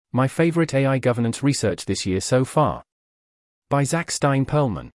My favorite AI governance research this year so far. By Zach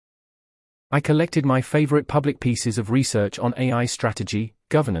Stein-Perlman. I collected my favorite public pieces of research on AI strategy,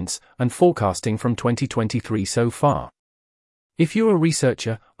 governance, and forecasting from 2023 so far. If you're a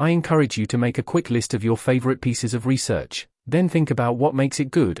researcher, I encourage you to make a quick list of your favorite pieces of research, then think about what makes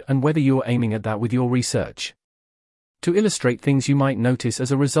it good and whether you're aiming at that with your research. To illustrate things you might notice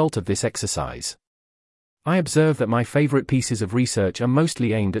as a result of this exercise, I observe that my favorite pieces of research are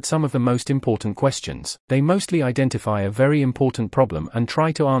mostly aimed at some of the most important questions. They mostly identify a very important problem and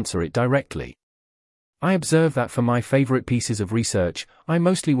try to answer it directly. I observe that for my favorite pieces of research, I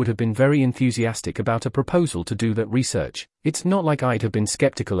mostly would have been very enthusiastic about a proposal to do that research. It's not like I'd have been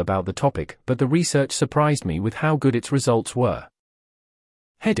skeptical about the topic, but the research surprised me with how good its results were.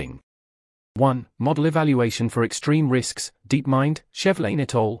 Heading 1. Model Evaluation for Extreme Risks, DeepMind, Chevelain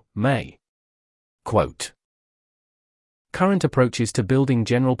et al., May. Quote. Current approaches to building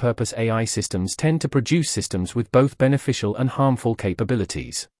general-purpose AI systems tend to produce systems with both beneficial and harmful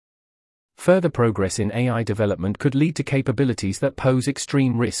capabilities. Further progress in AI development could lead to capabilities that pose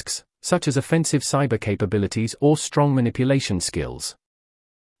extreme risks, such as offensive cyber capabilities or strong manipulation skills.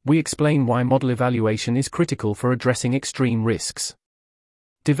 We explain why model evaluation is critical for addressing extreme risks.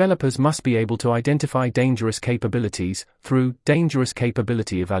 Developers must be able to identify dangerous capabilities through dangerous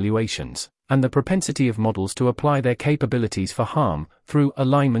capability evaluations, and the propensity of models to apply their capabilities for harm through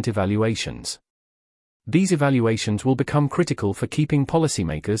alignment evaluations. These evaluations will become critical for keeping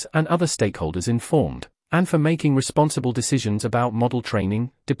policymakers and other stakeholders informed, and for making responsible decisions about model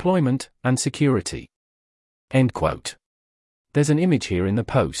training, deployment, and security. End quote. There's an image here in the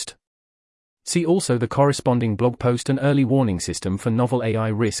post. See also the corresponding blog post and early warning system for novel AI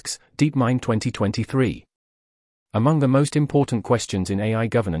risks, DeepMind 2023. Among the most important questions in AI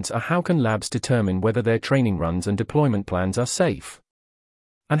governance are how can labs determine whether their training runs and deployment plans are safe?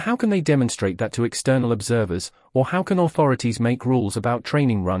 And how can they demonstrate that to external observers, or how can authorities make rules about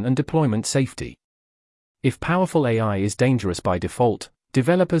training run and deployment safety? If powerful AI is dangerous by default,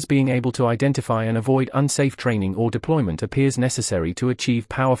 developers being able to identify and avoid unsafe training or deployment appears necessary to achieve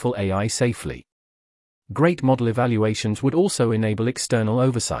powerful AI safely. Great model evaluations would also enable external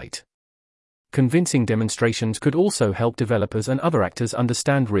oversight. Convincing demonstrations could also help developers and other actors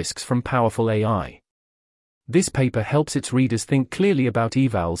understand risks from powerful AI. This paper helps its readers think clearly about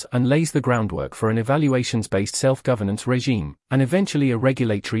evals and lays the groundwork for an evaluations-based self-governance regime, and eventually a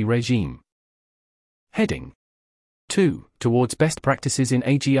regulatory regime. Heading 2. Towards Best Practices in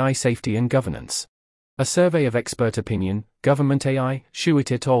AGI Safety and Governance. A Survey of Expert Opinion, Government AI,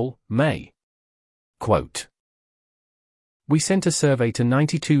 Schuett et al., May. Quote. We sent a survey to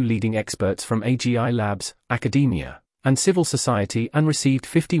 92 leading experts from AGI labs, academia, and civil society and received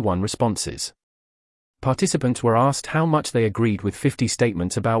 51 responses. Participants were asked how much they agreed with 50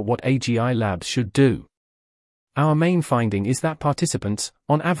 statements about what AGI labs should do. Our main finding is that participants,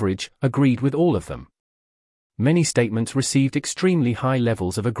 on average, agreed with all of them. Many statements received extremely high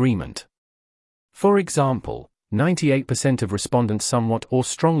levels of agreement. For example, 98% of respondents somewhat or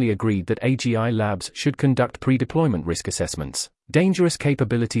strongly agreed that AGI labs should conduct pre-deployment risk assessments, dangerous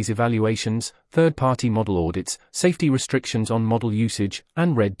capabilities evaluations, third-party model audits, safety restrictions on model usage,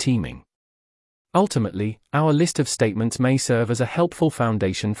 and red teaming. Ultimately, our list of statements may serve as a helpful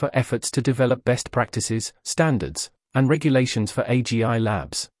foundation for efforts to develop best practices, standards, and regulations for AGI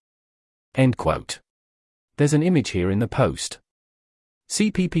labs. End quote. There's an image here in the post. See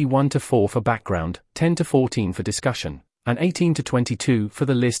pp 1-4 for background, 10-14 for discussion, and 18-22 for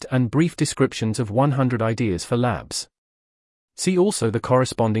the list and brief descriptions of 100 ideas for labs. See also the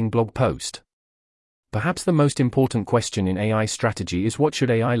corresponding blog post. Perhaps the most important question in AI strategy is what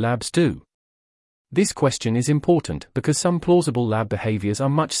should AI labs do? This question is important because some plausible lab behaviors are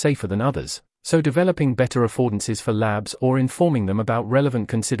much safer than others, so developing better affordances for labs or informing them about relevant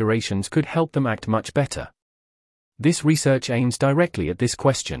considerations could help them act much better. This research aims directly at this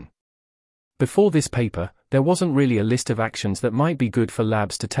question. Before this paper, there wasn't really a list of actions that might be good for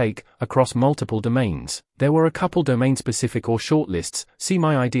labs to take across multiple domains. There were a couple domain-specific or short lists. See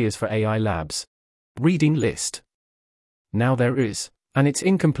my ideas for AI labs reading list. Now there is, and it's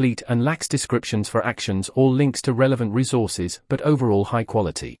incomplete and lacks descriptions for actions or links to relevant resources, but overall high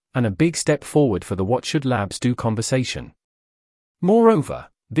quality, and a big step forward for the what should labs do conversation. Moreover,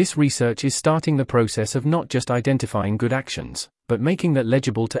 this research is starting the process of not just identifying good actions, but making that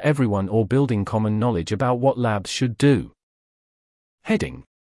legible to everyone or building common knowledge about what labs should do. Heading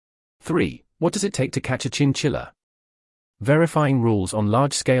 3. What does it take to catch a chinchilla? Verifying rules on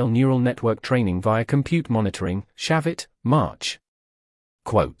large-scale neural network training via compute monitoring, Shavit, March.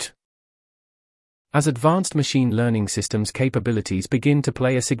 Quote. As advanced machine learning systems' capabilities begin to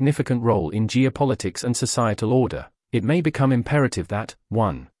play a significant role in geopolitics and societal order, it may become imperative that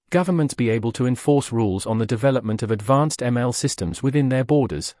 1. Governments be able to enforce rules on the development of advanced ML systems within their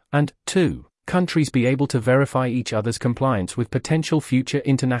borders, and 2. Countries be able to verify each other's compliance with potential future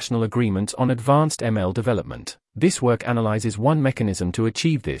international agreements on advanced ML development. This work analyzes one mechanism to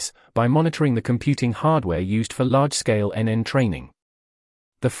achieve this, by monitoring the computing hardware used for large-scale NN training.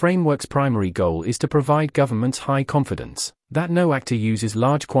 The framework's primary goal is to provide governments high confidence that no actor uses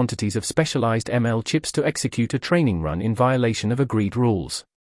large quantities of specialized ML chips to execute a training run in violation of agreed rules.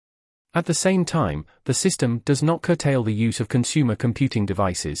 At the same time, the system does not curtail the use of consumer computing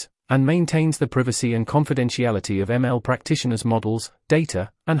devices, and maintains the privacy and confidentiality of ML practitioners' models,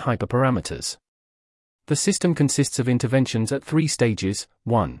 data, and hyperparameters. The system consists of interventions at 3 stages: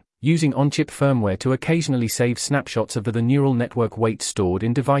 1. Using on-chip firmware to occasionally save snapshots of the neural network weights stored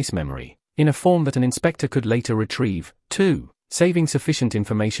in device memory, in a form that an inspector could later retrieve. 2. Saving sufficient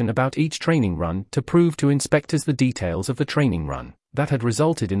information about each training run to prove to inspectors the details of the training run that had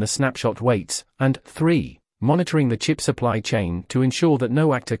resulted in the snapshot weights, and 3. Monitoring the chip supply chain to ensure that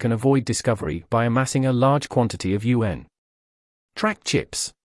no actor can avoid discovery by amassing a large quantity of UN tracked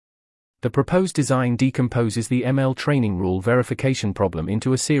chips. The proposed design decomposes the ML training rule verification problem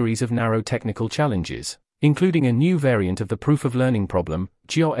into a series of narrow technical challenges, including a new variant of the proof-of-learning problem,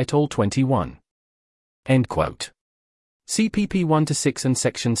 Gio et al. 21. End quote. CPP 1-6 and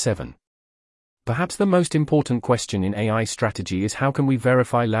Section 7. Perhaps the most important question in AI strategy is how can we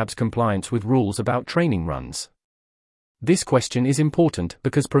verify labs' compliance with rules about training runs? This question is important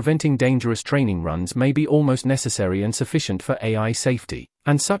because preventing dangerous training runs may be almost necessary and sufficient for AI safety,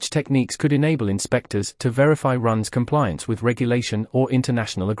 and such techniques could enable inspectors to verify runs' compliance with regulation or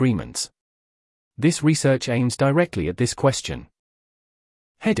international agreements. This research aims directly at this question.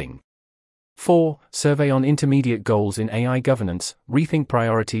 Heading 4. Survey on Intermediate Goals in AI Governance, Rethink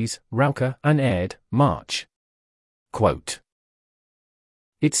Priorities, Rauker and Aird, March. Quote.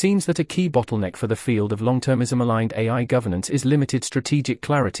 It seems that a key bottleneck for the field of long-termism-aligned AI governance is limited strategic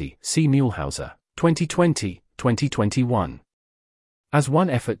clarity, see Muehlhauser, 2020, 2021. As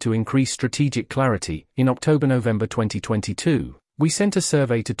one effort to increase strategic clarity, in October-November 2022, we sent a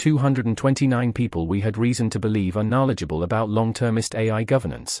survey to 229 people we had reason to believe are knowledgeable about long-termist AI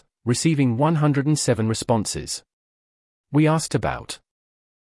governance, receiving 107 responses. We asked about.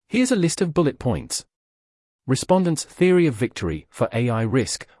 Here's a list of bullet points. Respondents' theory of victory for AI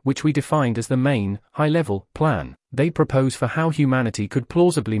risk, which we defined as the main, high-level plan they propose for how humanity could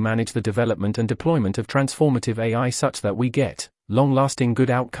plausibly manage the development and deployment of transformative AI such that we get long-lasting good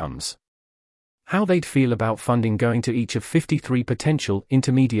outcomes. How they'd feel about funding going to each of 53 potential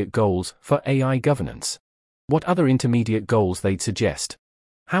intermediate goals for AI governance. What other intermediate goals they'd suggest.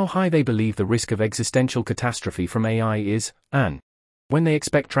 How high they believe the risk of existential catastrophe from AI is, and when they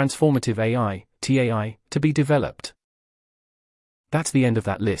expect transformative AI, TAI, to be developed. That's the end of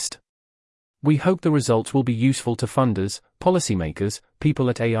that list. We hope the results will be useful to funders, policymakers, people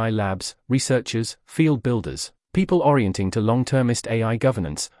at AI labs, researchers, field builders, people orienting to long-termist AI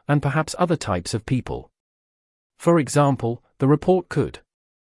governance, and perhaps other types of people. For example, the report could.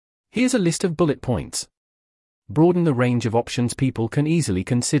 Here's a list of bullet points. Broaden the range of options people can easily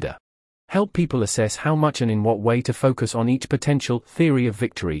consider. Help people assess how much and in what way to focus on each potential theory of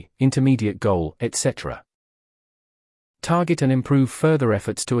victory, intermediate goal, etc. Target and improve further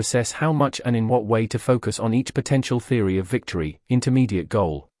efforts to assess how much and in what way to focus on each potential theory of victory, intermediate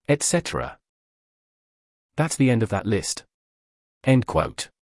goal, etc. That's the end of that list. End quote.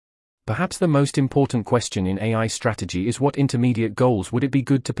 Perhaps the most important question in AI strategy is what intermediate goals would it be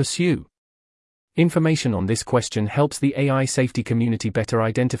good to pursue? Information on this question helps the AI safety community better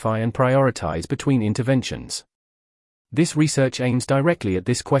identify and prioritize between interventions. This research aims directly at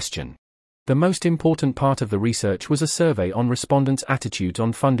this question. The most important part of the research was a survey on respondents' attitudes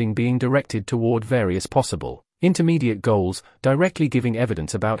on funding being directed toward various possible intermediate goals, directly giving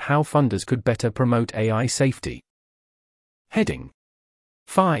evidence about how funders could better promote AI safety. Heading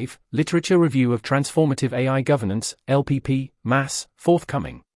 5. Literature Review of Transformative AI Governance, LPP, Mass,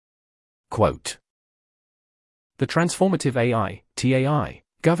 forthcoming. Quote. The transformative AI, TAI,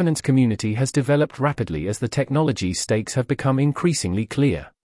 governance community has developed rapidly as the technology's stakes have become increasingly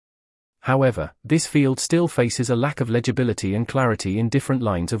clear. However, this field still faces a lack of legibility and clarity in different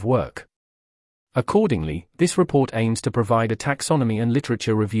lines of work. Accordingly, this report aims to provide a taxonomy and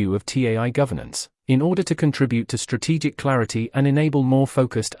literature review of TAI governance, in order to contribute to strategic clarity and enable more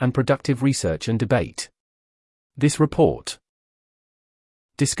focused and productive research and debate. This report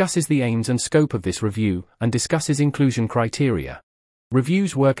discusses the aims and scope of this review, and discusses inclusion criteria.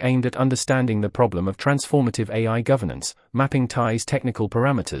 Reviews work aimed at understanding the problem of transformative AI governance, mapping ties technical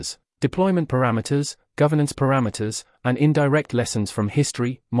parameters, deployment parameters, governance parameters, and indirect lessons from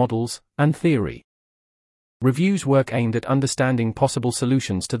history, models, and theory. Reviews work aimed at understanding possible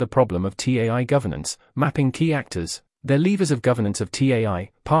solutions to the problem of TAI governance, mapping key actors, their levers of governance of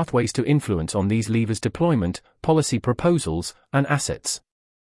TAI, pathways to influence on these levers' deployment, policy proposals, and assets.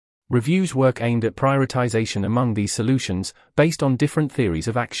 Reviews work aimed at prioritization among these solutions, based on different theories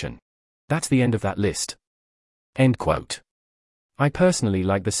of action. That's the end of that list. End quote. I personally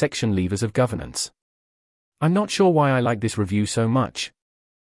like the section Levers of Governance. I'm not sure why I like this review so much.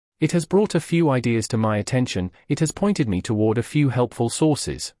 It has brought a few ideas to my attention, it has pointed me toward a few helpful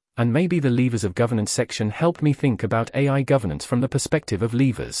sources, and maybe the Levers of Governance section helped me think about AI governance from the perspective of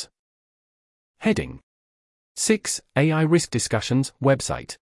levers. Heading 6. AI Risk Discussions,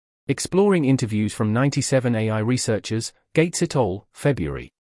 Website. Exploring interviews from 97 AI researchers, Gates et al.,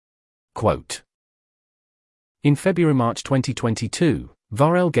 February. Quote. In February-March 2022,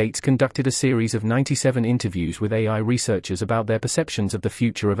 Varel Gates conducted a series of 97 interviews with AI researchers about their perceptions of the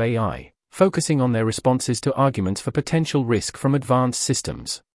future of AI, focusing on their responses to arguments for potential risk from advanced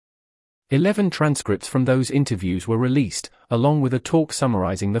systems. 11 transcripts from those interviews were released, along with a talk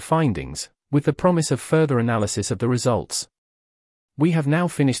summarizing the findings, with the promise of further analysis of the results. We have now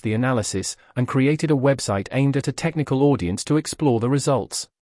finished the analysis, and created a website aimed at a technical audience to explore the results.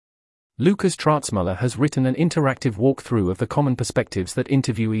 Lukas Tratzmuller has written an interactive walkthrough of the common perspectives that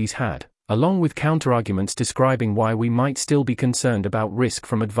interviewees had, along with counterarguments describing why we might still be concerned about risk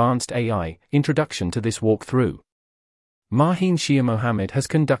from advanced AI. Introduction to this walkthrough. Maheen Shia Mohammed has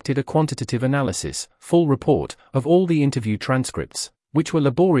conducted a quantitative analysis, full report, of all the interview transcripts, which were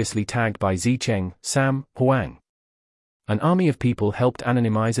laboriously tagged by Zicheng, Sam, Huang. An army of people helped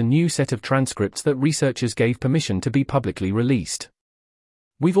anonymize a new set of transcripts that researchers gave permission to be publicly released.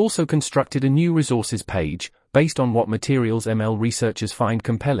 We've also constructed a new resources page, based on what materials ML researchers find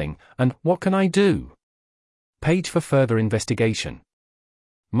compelling, and what can I do? Page for further investigation.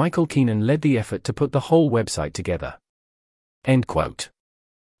 Michael Keenan led the effort to put the whole website together. End quote.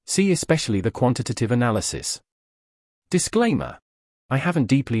 See especially the quantitative analysis. Disclaimer. I haven't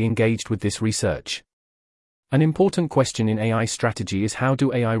deeply engaged with this research. An important question in AI strategy is how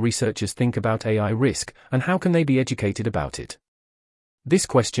do AI researchers think about AI risk, and how can they be educated about it? This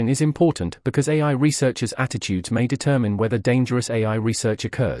question is important because AI researchers' attitudes may determine whether dangerous AI research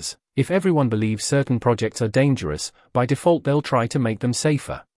occurs. If everyone believes certain projects are dangerous, by default they'll try to make them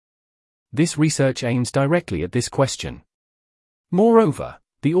safer. This research aims directly at this question. Moreover,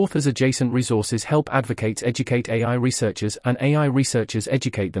 the author's adjacent resources help advocates educate AI researchers and AI researchers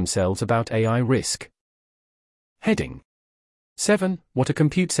educate themselves about AI risk. Heading 7. What a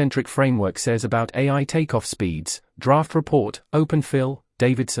compute-centric framework says about AI takeoff speeds. Draft report, OpenPhil,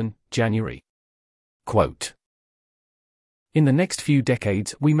 Davidson, January. Quote. In the next few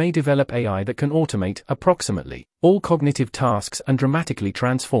decades, we may develop AI that can automate, approximately, all cognitive tasks and dramatically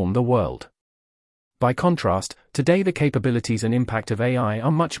transform the world. By contrast, today the capabilities and impact of AI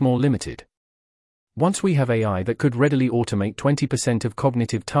are much more limited. Once we have AI that could readily automate 20% of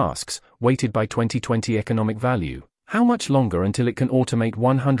cognitive tasks, weighted by 2020 economic value, how much longer until it can automate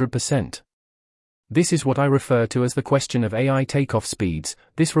 100%? This is what I refer to as the question of AI takeoff speeds.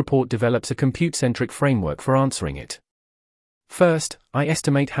 This report develops a compute-centric framework for answering it. First, I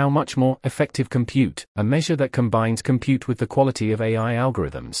estimate how much more effective compute, a measure that combines compute with the quality of AI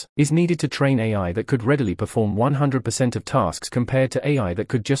algorithms, is needed to train AI that could readily perform 100% of tasks compared to AI that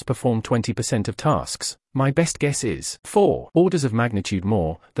could just perform 20% of tasks. My best guess is 4 orders of magnitude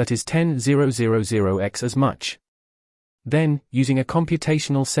more, that is 10,000x as much. Then, using a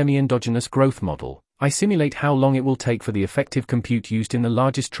computational semi-endogenous growth model, I simulate how long it will take for the effective compute used in the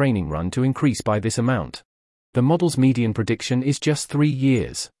largest training run to increase by this amount. The model's median prediction is just 3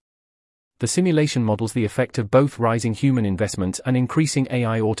 years. The simulation models the effect of both rising human investments and increasing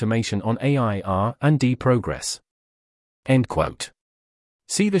AI automation on AI R&D progress. End quote.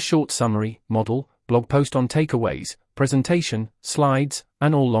 See the short summary, model, blog post on takeaways, presentation, slides,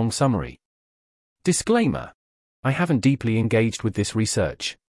 and all long summary. Disclaimer. I haven't deeply engaged with this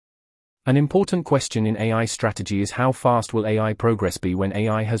research. An important question in AI strategy is how fast will AI progress be when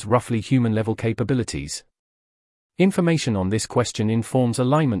AI has roughly human-level capabilities? Information on this question informs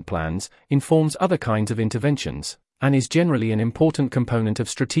alignment plans, informs other kinds of interventions, and is generally an important component of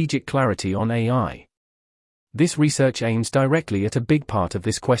strategic clarity on AI. This research aims directly at a big part of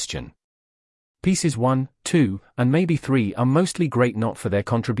this question. Pieces 1, 2, and maybe 3 are mostly great not for their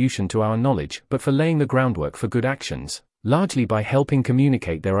contribution to our knowledge but for laying the groundwork for good actions, largely by helping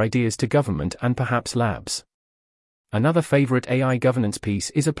communicate their ideas to government and perhaps labs. Another favorite AI governance piece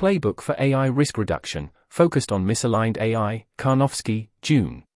is a playbook for AI risk reduction, focused on misaligned AI, Karnofsky,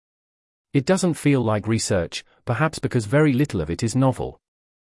 June. It doesn't feel like research, perhaps because very little of it is novel.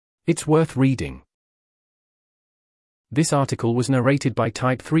 It's worth reading. This article was narrated by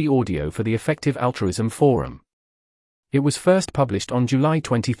Type 3 Audio for the Effective Altruism Forum. It was first published on July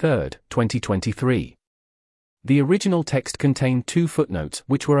 23, 2023. The original text contained 2 footnotes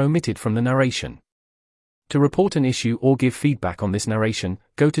which were omitted from the narration. To report an issue or give feedback on this narration,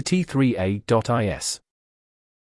 go to t3a.is.